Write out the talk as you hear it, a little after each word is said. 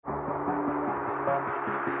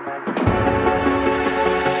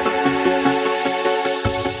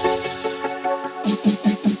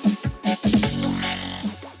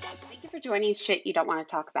joining Shit You Don't Want to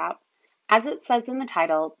Talk About. As it says in the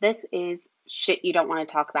title, this is shit you don't want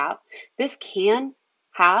to talk about. This can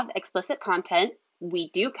have explicit content. We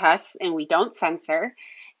do cuss and we don't censor.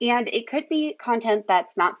 And it could be content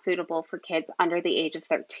that's not suitable for kids under the age of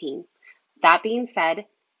 13. That being said,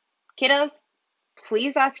 kiddos,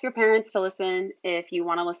 please ask your parents to listen if you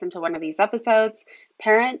want to listen to one of these episodes.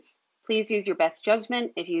 Parents, please use your best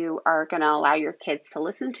judgment if you are going to allow your kids to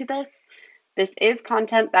listen to this. This is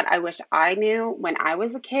content that I wish I knew when I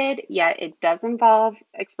was a kid, yet it does involve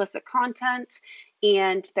explicit content,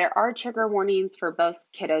 and there are trigger warnings for both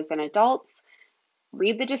kiddos and adults.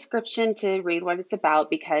 Read the description to read what it's about,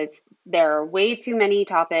 because there are way too many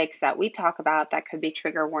topics that we talk about that could be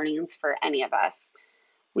trigger warnings for any of us.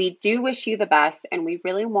 We do wish you the best, and we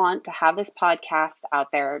really want to have this podcast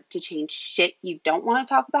out there to change shit you don't want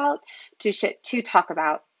to talk about to shit to talk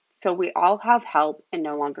about, so we all have help and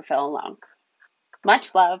no longer feel alone.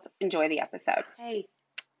 Much love. Enjoy the episode. Hey.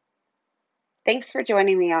 Thanks for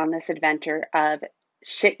joining me on this adventure of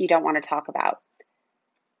shit you don't want to talk about.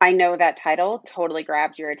 I know that title totally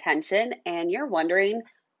grabbed your attention and you're wondering,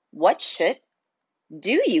 what shit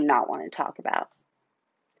do you not want to talk about?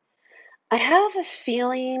 I have a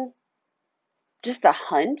feeling, just a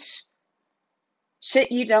hunch,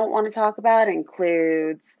 shit you don't want to talk about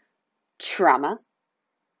includes trauma,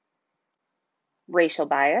 racial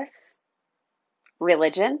bias,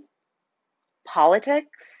 religion,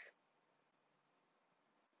 politics,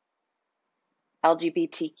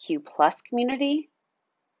 LGBTQ plus community.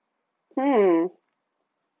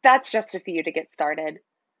 That's just a few to get started.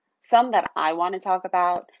 Some that I want to talk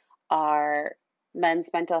about are men's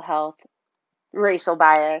mental health, racial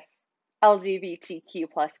bias,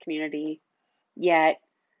 LGBTQ plus community. Yet,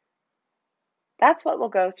 that's what we'll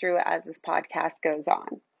go through as this podcast goes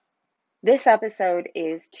on. This episode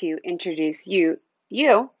is to introduce you,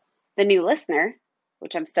 the new listener,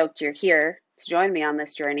 which I'm stoked you're here to join me on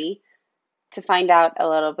this journey, to find out a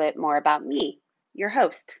little bit more about me, your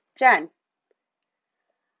host, Jen.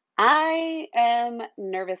 I am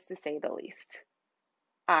nervous to say the least.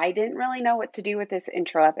 I didn't really know what to do with this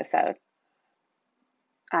intro episode.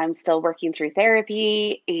 I'm still working through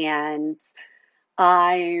therapy, and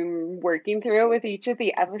I'm working through it with each of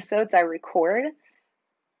the episodes I record.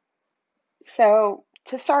 So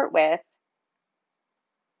to start with,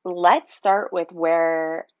 let's start with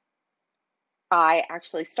where I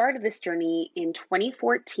actually started this journey in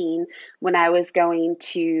 2014 when I was going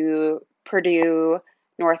to Purdue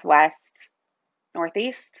Northeast.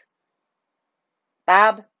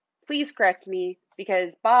 Bob, please correct me,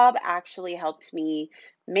 because Bob actually helped me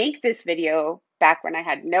make this video back when I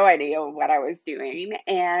had no idea what I was doing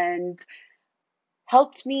and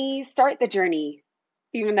helped me start the journey,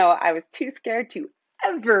 even though I was too scared to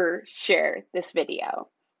ever share this video.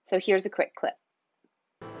 So here's a quick clip.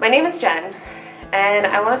 My name is Jen, and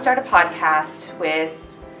I want to start a podcast with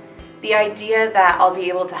the idea that I'll be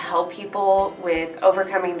able to help people with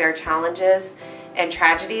overcoming their challenges and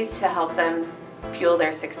tragedies to help them fuel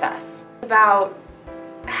their success. It's about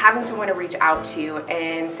having someone to reach out to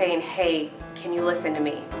and saying, hey, can you listen to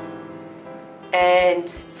me? And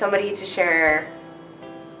somebody to share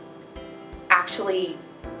actually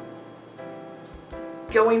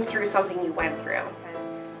going through something you went through.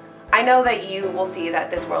 I know that you will see that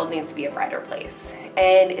this world needs to be a brighter place,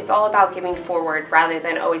 and it's all about giving forward rather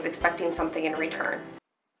than always expecting something in return.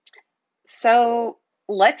 So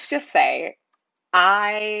let's just say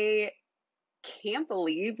I can't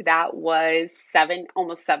believe that was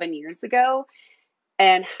almost 7 years ago,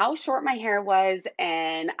 and how short my hair was,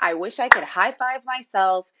 and I wish I could high five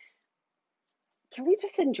myself. Can we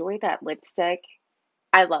just enjoy that lipstick?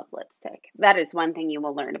 I love lipstick. That is one thing you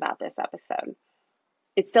will learn about this episode.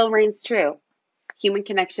 It still reigns true. Human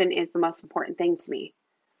connection is the most important thing to me.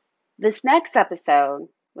 This next episode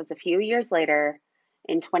was a few years later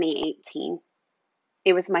in 2018.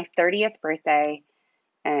 It was my 30th birthday,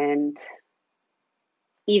 and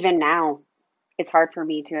even now, it's hard for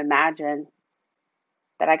me to imagine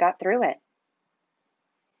that I got through it.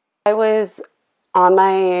 I was on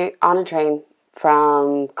a train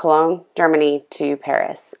from Cologne, Germany to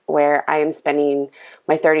Paris, where I am spending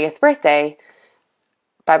my 30th birthday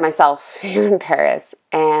by myself here in Paris,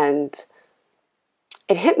 and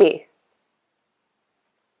it hit me.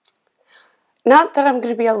 Not that I'm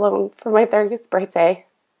going to be alone for my 30th birthday,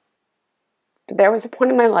 but there was a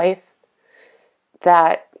point in my life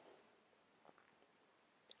that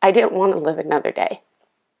I didn't want to live another day.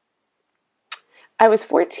 I was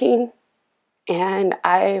 14, and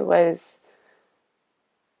I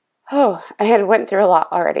had went through a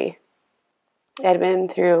lot already. I had been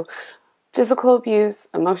through physical abuse,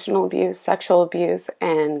 emotional abuse, sexual abuse,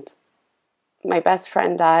 and my best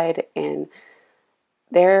friend died, and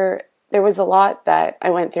there was a lot that I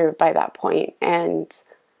went through by that point, and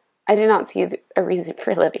I did not see a reason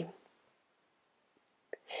for living.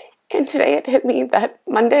 And today it hit me that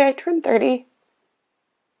Monday I turned 30,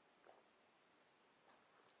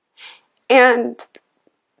 and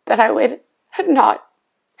that I would have not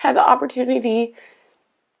had the opportunity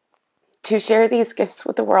to share these gifts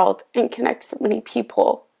with the world and connect so many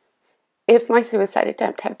people if my suicide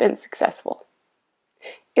attempt had been successful,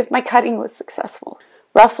 if my cutting was successful.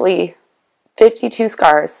 Roughly 52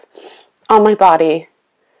 scars on my body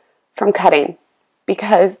from cutting,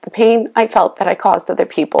 because the pain I felt that I caused other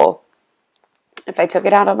people, if I took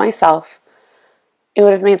it out on myself, it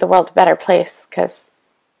would have made the world a better place, because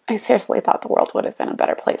I seriously thought the world would have been a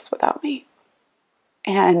better place without me.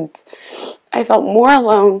 And I felt more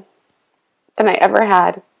alone than I ever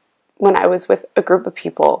had when I was with a group of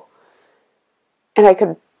people, and I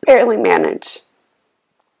could barely manage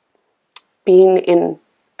being in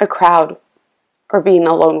a crowd or being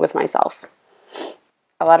alone with myself.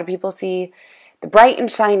 A lot of people see the bright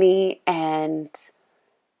and shiny and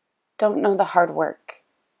don't know the hard work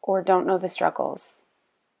or don't know the struggles.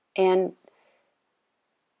 And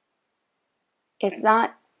it's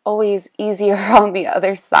not always easier on the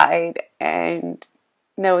other side and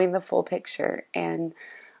knowing the full picture. And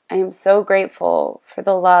I am so grateful for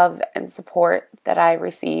the love and support that I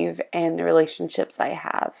receive and the relationships I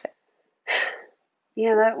have.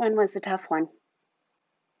 Yeah, that one was a tough one.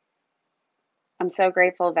 I'm so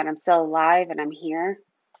grateful that I'm still alive and I'm here.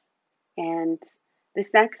 And this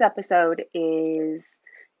next episode is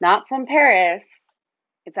not from Paris.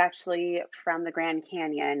 It's actually from the Grand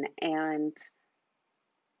Canyon. And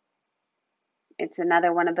it's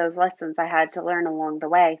another one of those lessons I had to learn along the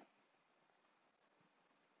way.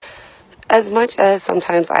 As much as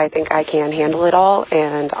sometimes I think I can handle it all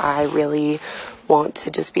and I really want to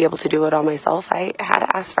just be able to do it all myself, I had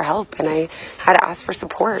to ask for help and I had to ask for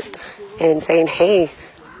support and saying, hey,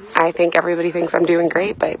 I think everybody thinks I'm doing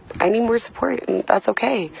great, but I need more support, and that's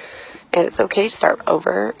okay. And it's okay to start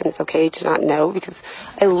over, and it's okay to not know, because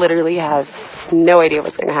I literally have no idea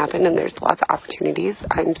what's going to happen, and there's lots of opportunities.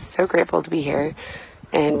 I'm so grateful to be here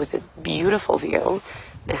and with this beautiful view.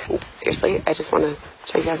 And seriously, I just want to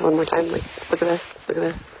show you guys one more time. Like, look at this. Look at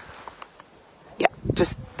this. Yeah,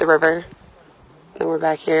 just the river. Then we're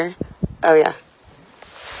back here. Oh, yeah.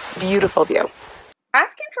 Beautiful view.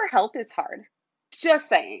 Asking for help is hard. Just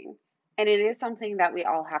saying. And it is something that we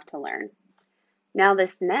all have to learn. Now,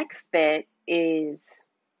 this next bit is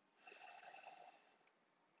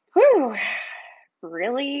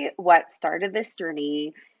really what started this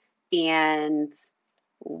journey and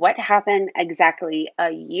what happened exactly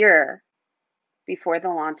a year before the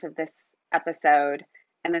launch of this episode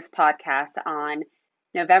and this podcast on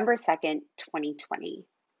November 2nd, 2020.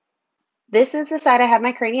 This is the side I have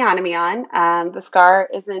my craniotomy on. The scar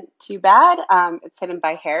isn't too bad. It's hidden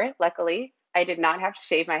by hair, luckily. I did not have to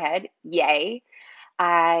shave my head. Yay.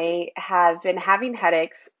 I have been having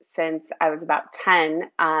headaches since I was about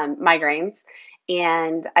 10, migraines,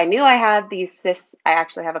 and I knew I had these cysts. I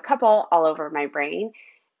actually have a couple all over my brain,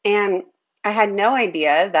 and I had no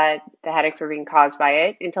idea that the headaches were being caused by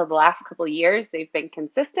it until the last couple of years. They've been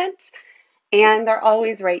consistent, and they're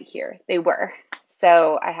always right here. They were.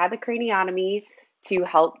 So I had the craniotomy to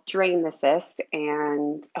help drain the cyst,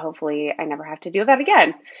 and hopefully I never have to do that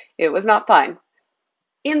again. It was not fun.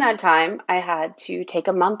 In that time, I had to take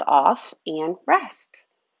a month off and rest.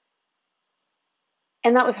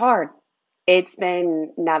 And that was hard. It's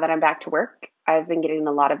been, now that I'm back to work, I've been getting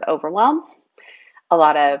a lot of overwhelm, a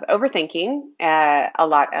lot of overthinking, a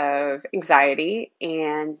lot of anxiety,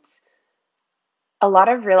 and a lot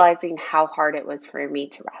of realizing how hard it was for me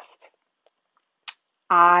to rest.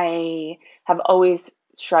 I have always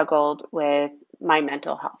struggled with my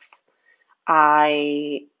mental health.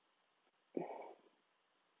 I've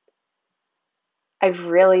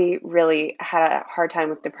really, really had a hard time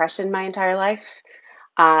with depression my entire life.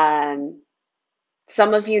 Um,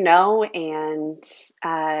 some of you know, and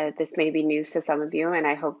this may be news to some of you, and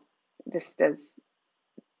I hope this does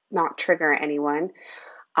not trigger anyone.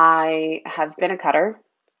 I have been a cutter.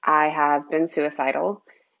 I have been suicidal.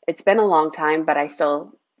 It's been a long time, but I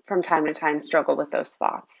still, from time to time, struggle with those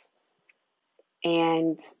thoughts.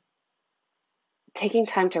 And taking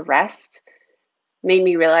time to rest made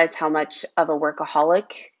me realize how much of a workaholic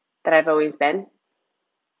that I've always been.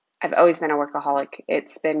 I've always been a workaholic.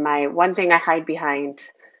 It's been my one thing I hide behind,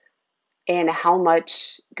 and how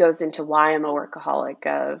much goes into why I'm a workaholic,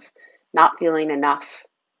 of not feeling enough.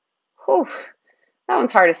 Whew, That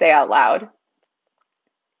one's hard to say out loud.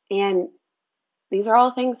 And these are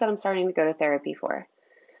all things that I'm starting to go to therapy for.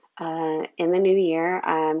 In the new year,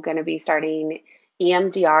 I'm going to be starting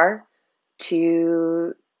EMDR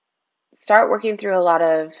to start working through a lot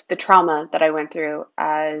of the trauma that I went through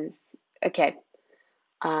as a kid.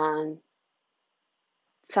 Some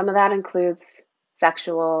of that includes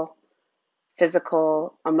sexual,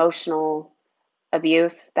 physical, emotional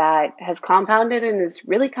abuse that has compounded and is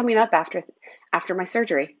really coming up after my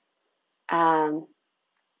surgery. I'm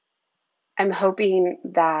hoping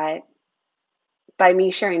that by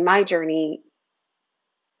me sharing my journey,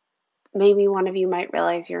 maybe one of you might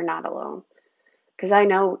realize you're not alone. Because I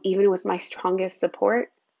know even with my strongest support,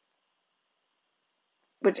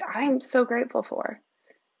 which I am so grateful for,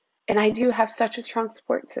 and I do have such a strong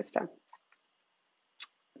support system,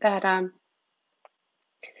 that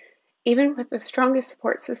even with the strongest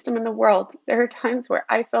support system in the world, there are times where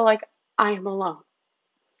I feel like I am alone.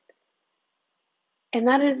 And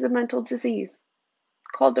that is a mental disease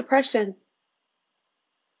called depression.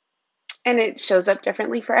 And it shows up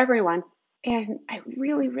differently for everyone. And I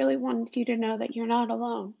really, really wanted you to know that you're not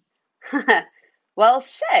alone. Well,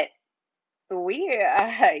 shit.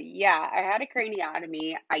 Yeah, I had a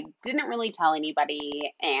craniotomy. I didn't really tell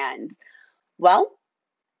anybody. And, well,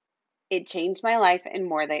 it changed my life in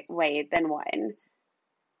more ways than one.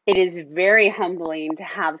 It is very humbling to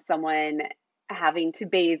have someone having to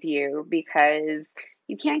bathe you because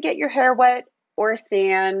you can't get your hair wet or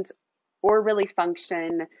sand or really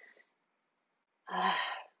function.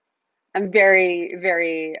 I'm very,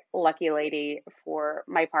 very lucky lady for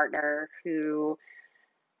my partner who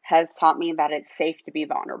has taught me that it's safe to be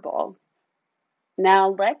vulnerable. Now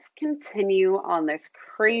let's continue on this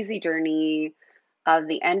crazy journey of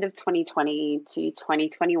the end of 2020 to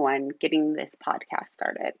 2021, getting this podcast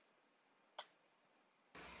started.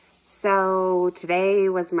 So today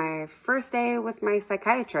was my first day with my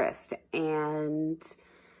psychiatrist, and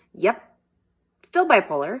yep, still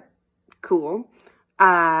bipolar. Cool.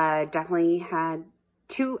 Definitely had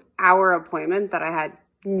 2-hour appointment that I had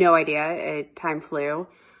no idea. Time flew.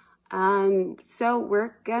 So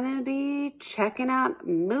we're gonna be checking out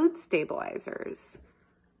mood stabilizers.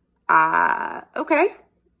 Okay.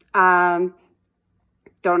 Don't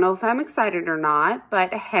know if I'm excited or not,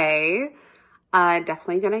 but hey,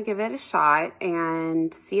 definitely gonna give it a shot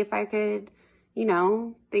and see if I could,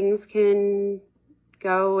 things can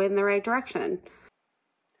go in the right direction.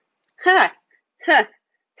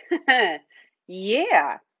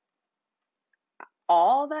 Yeah.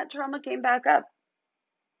 All that trauma came back up.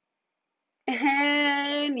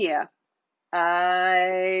 And yeah,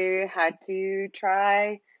 I had to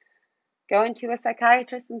try going to a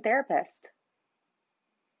psychiatrist and therapist.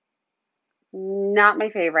 Not my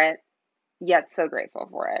favorite, yet so grateful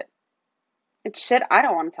for it. It's shit I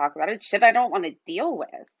don't want to talk about. It's shit I don't want to deal with,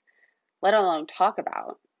 let alone talk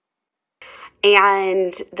about.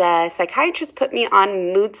 And the psychiatrist put me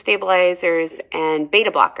on mood stabilizers and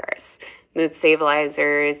beta blockers. Mood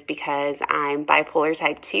stabilizers because I'm bipolar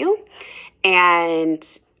type 2, and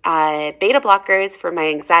beta blockers for my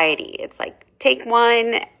anxiety. It's like take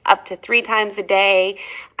one up to 3 times a day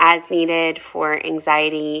as needed for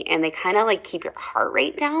anxiety, and they kind of like keep your heart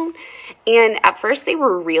rate down. And at first they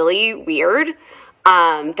were really weird.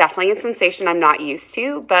 Definitely a sensation I'm not used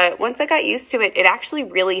to, but once I got used to it, it actually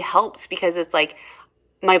really helps because it's like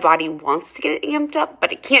my body wants to get it amped up,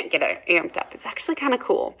 but it can't get it amped up. It's actually kind of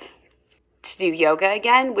cool to do yoga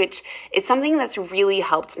again, which is something that's really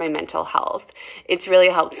helped my mental health. It's really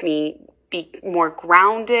helped me be more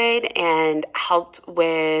grounded and helped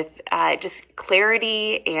with just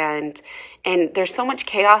clarity, and there's so much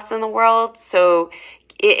chaos in the world.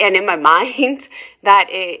 And in my mind, that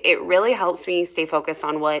it really helps me stay focused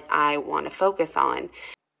on what I want to focus on.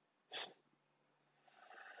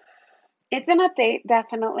 It's an update,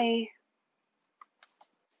 definitely.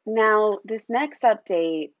 Now, this next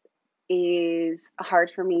update is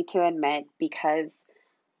hard for me to admit because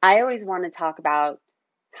I always want to talk about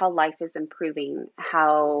how life is improving,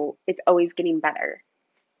 how it's always getting better.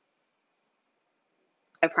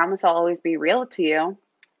 I promise I'll always be real to you,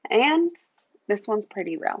 and this one's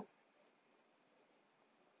pretty real.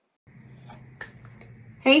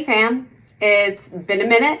 Hey fam, it's been a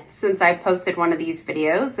minute since I posted one of these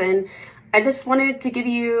videos, and I just wanted to give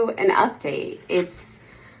you an update.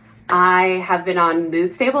 I have been on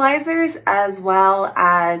mood stabilizers, as well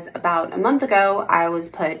as about a month ago, I was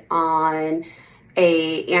put on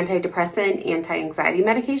a antidepressant, anti-anxiety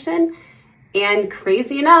medication, and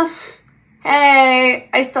crazy enough, hey,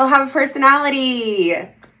 I still have a personality.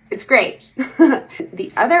 It's great.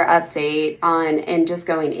 The other update on, and just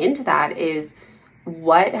going into that, is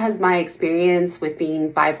what has my experience with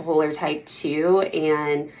being bipolar type 2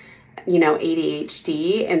 and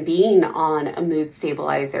ADHD and being on a mood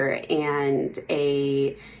stabilizer and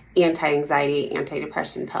a anti-anxiety,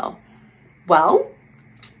 anti-depression pill? Well,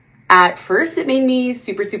 at first it made me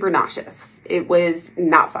super, super nauseous. It was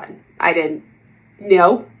not fun.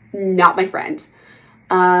 No, not my friend.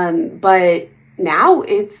 But now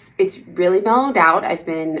it's really mellowed out. I've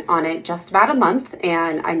been on it just about a month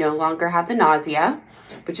and I no longer have the nausea,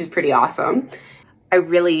 which is pretty awesome. I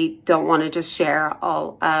really don't want to just share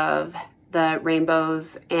all of the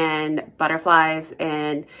rainbows and butterflies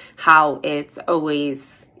and how it's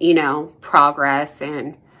always, progress,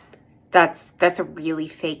 and that's a really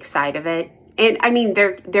fake side of it. And I mean,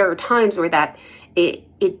 there are times where that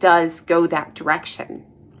it does go that direction,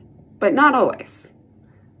 but not always.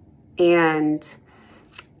 And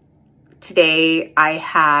today I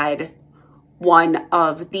had one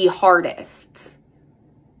of the hardest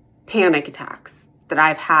panic attacks that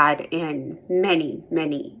I've had in many,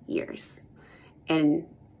 many years. And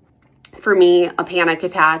for me, a panic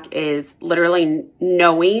attack is literally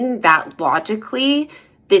knowing that logically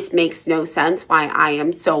this makes no sense, why I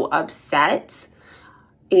am so upset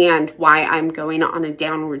and why I'm going on a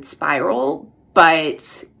downward spiral,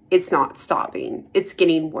 but it's not stopping. It's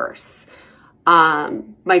getting worse.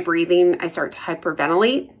 My breathing, I start to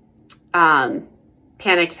hyperventilate.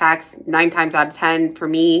 Panic attacks, 9 times out of 10 for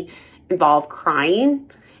me, involve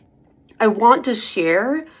crying. I want to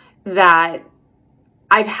share that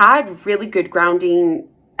I've had really good grounding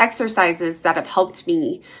exercises that have helped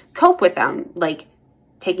me cope with them, like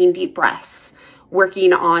taking deep breaths,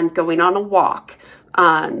 working on going on a walk,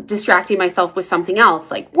 distracting myself with something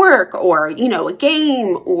else like work or, a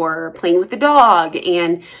game or playing with the dog.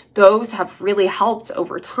 And those have really helped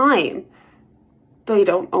over time. They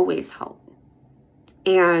don't always help.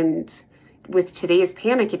 And with today's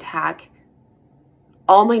panic attack,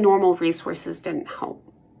 all my normal resources didn't help.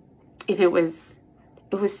 And it was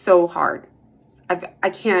so hard. I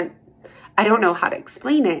don't know how to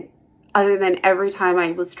explain it other than every time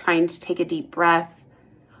I was trying to take a deep breath,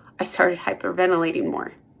 I started hyperventilating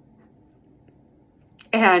more.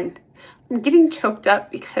 And I'm getting choked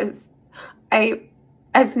up because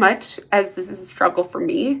as much as this is a struggle for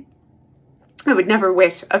me, I would never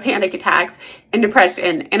wish a panic attacks and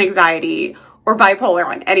depression and anxiety or bipolar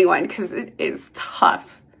on anyone because it is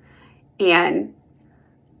tough. And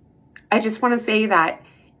I just want to say that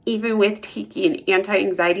even with taking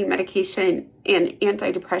anti-anxiety medication and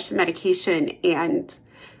antidepressant medication and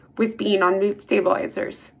with being on mood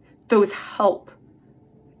stabilizers, those help.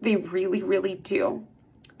 They really, really do.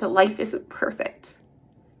 But life isn't perfect.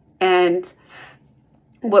 And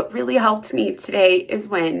what really helped me today is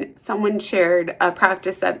when someone shared a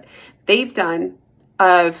practice that they've done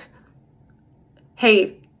of,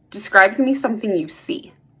 hey, describe to me something you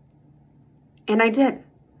see. And I did.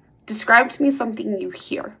 Describe to me something you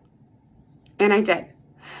hear. And I did.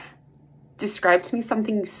 Describe to me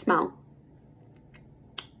something you smell.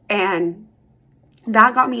 And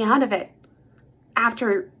that got me out of it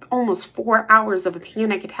after almost 4 hours of a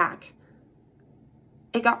panic attack.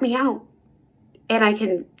 It got me out. And I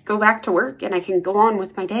can go back to work and I can go on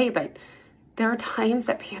with my day, but there are times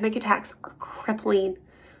that panic attacks are crippling.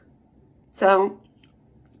 So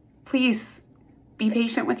please be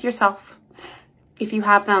patient with yourself if you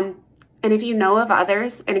have them. And if you know of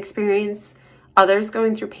others and experience others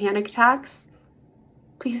going through panic attacks,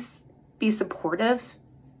 please be supportive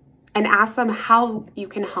and ask them how you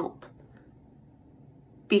can help.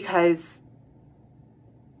 Because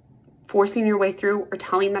forcing your way through or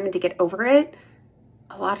telling them to get over it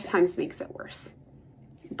a lot of times makes it worse.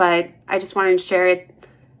 But I just wanted to share it,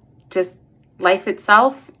 just life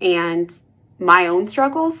itself and my own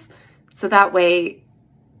struggles, so that way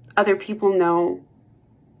other people know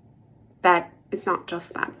that it's not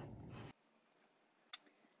just them.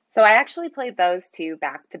 So I actually played those two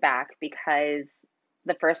back to back because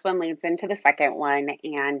the first one leads into the second one,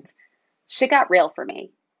 and shit got real for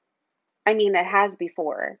me. I mean, it has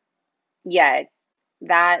before, yet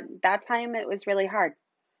that time it was really hard.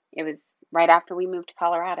 It was right after we moved to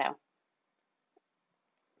Colorado.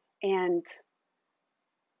 And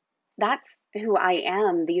that's who I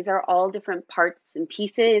am. These are all different parts and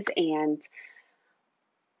pieces, and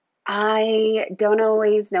I don't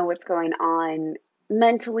always know what's going on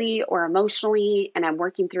mentally or emotionally, and I'm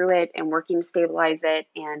working through it and working to stabilize it.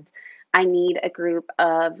 And I need a group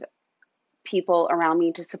of people around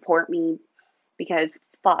me to support me because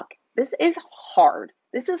fuck, this is hard.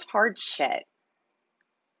 This is hard shit.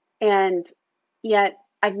 And yet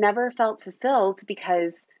I've never felt fulfilled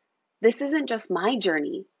because this isn't just my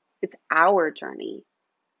journey. It's our journey.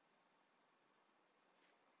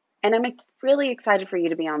 And I'm really excited for you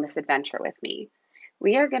to be on this adventure with me.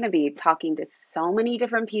 We are going to be talking to so many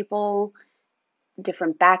different people,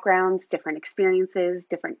 different backgrounds, different experiences,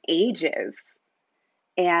 different ages.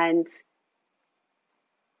 And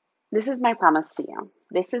this is my promise to you.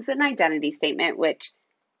 This is an identity statement, which,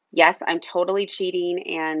 yes, I'm totally cheating.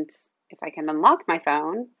 And if I can unlock my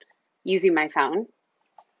phone using my phone,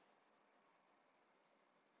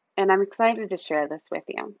 and I'm excited to share this with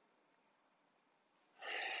you.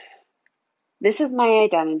 This is my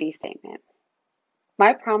identity statement.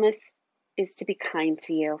 My promise is to be kind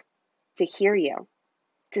to you, to hear you,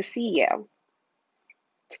 to see you,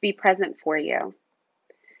 to be present for you,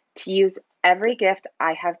 to use every gift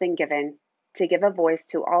I have been given to give a voice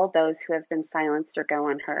to all those who have been silenced or go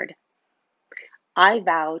unheard. I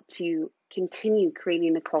vow to continue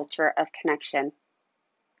creating a culture of connection.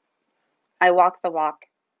 I walk the walk.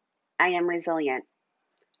 I am resilient.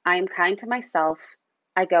 I am kind to myself.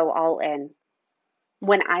 I go all in.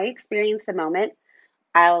 When I experience a moment,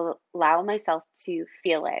 I'll allow myself to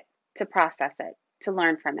feel it, to process it, to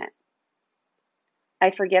learn from it.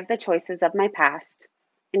 I forgive the choices of my past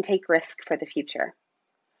and take risk for the future.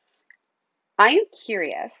 I am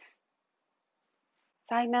curious.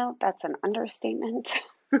 Side note, that's an understatement.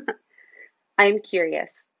 I am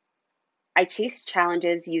curious. I chase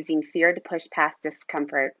challenges using fear to push past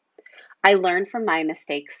discomfort. I learn from my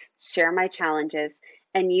mistakes, share my challenges,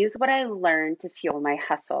 and use what I learn to fuel my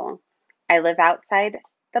hustle. I live outside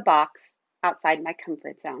the box, outside my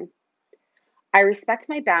comfort zone. I respect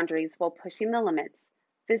my boundaries while pushing the limits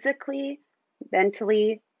physically,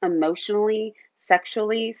 mentally, emotionally,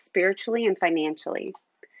 sexually, spiritually, and financially.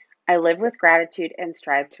 I live with gratitude and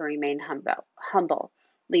strive to remain humble,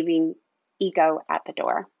 leaving ego at the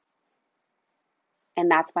door. And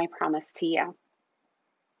that's my promise to you,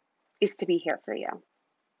 is to be here for you.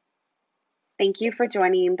 Thank you for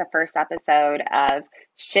joining the first episode of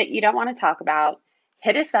Shit You Don't Want to Talk About.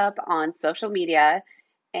 Hit us up on social media,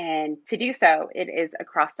 and to do so, it is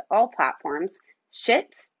across all platforms,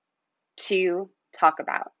 Shit to Talk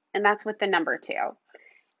About. And that's with the number 2.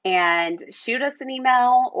 And shoot us an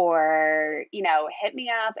email or, hit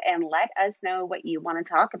me up and let us know what you want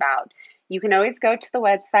to talk about. You can always go to the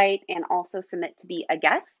website and also submit to be a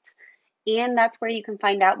guest. And that's where you can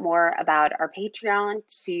find out more about our Patreon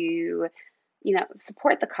to,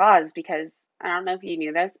 support the cause, because I don't know if you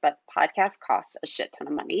knew this, but podcasts cost a shit ton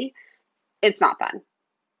of money. It's not fun.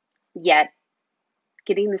 Yet,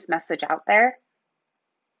 getting this message out there,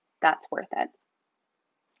 that's worth it.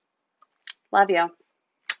 Love you.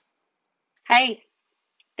 Hey,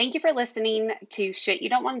 thank you for listening to Shit You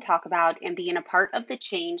Don't Want to Talk About and being a part of the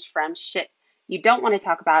change from shit you don't want to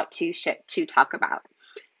talk about to shit to talk about.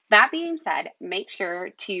 That being said, make sure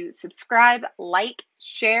to subscribe, like,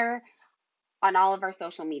 share on all of our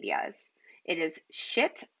social medias. It is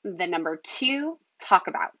Shit, the number 2, Talk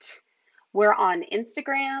About. We're on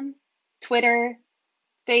Instagram, Twitter,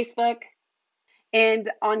 Facebook,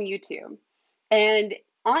 and on YouTube. And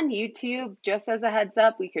on YouTube, just as a heads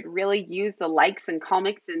up, we could really use the likes and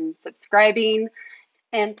comments and subscribing.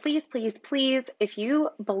 And please, please, please, if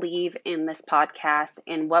you believe in this podcast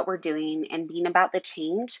and what we're doing and being about the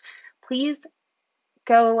change, please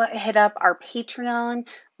go hit up our Patreon,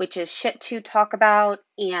 which is Shit to Talk About,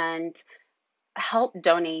 and help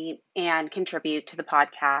donate and contribute to the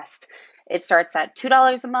podcast. It starts at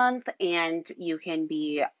 $2 a month, and you can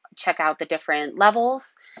check out the different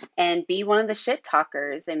levels and be one of the shit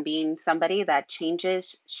talkers and being somebody that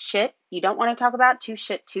changes shit you don't want to talk about to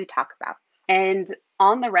shit to talk about. And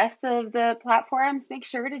on the rest of the platforms, make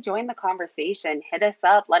sure to join the conversation. Hit us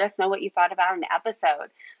up. Let us know what you thought about an episode.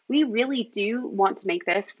 We really do want to make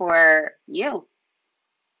this for you.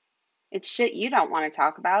 It's shit you don't want to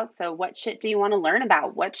talk about. So what shit do you want to learn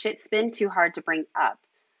about? What shit's been too hard to bring up?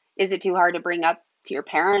 Is it too hard to bring up to your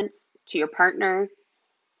parents, to your partner,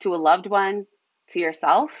 to a loved one, to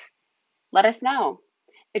yourself? Let us know.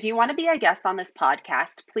 If you want to be a guest on this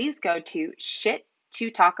podcast, please go to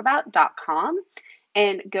shittotalkabout.com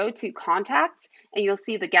and go to contact, and you'll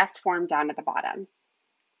see the guest form down at the bottom.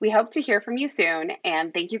 We hope to hear from you soon,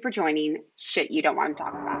 and thank you for joining Shit You Don't Want to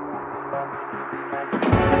Talk About.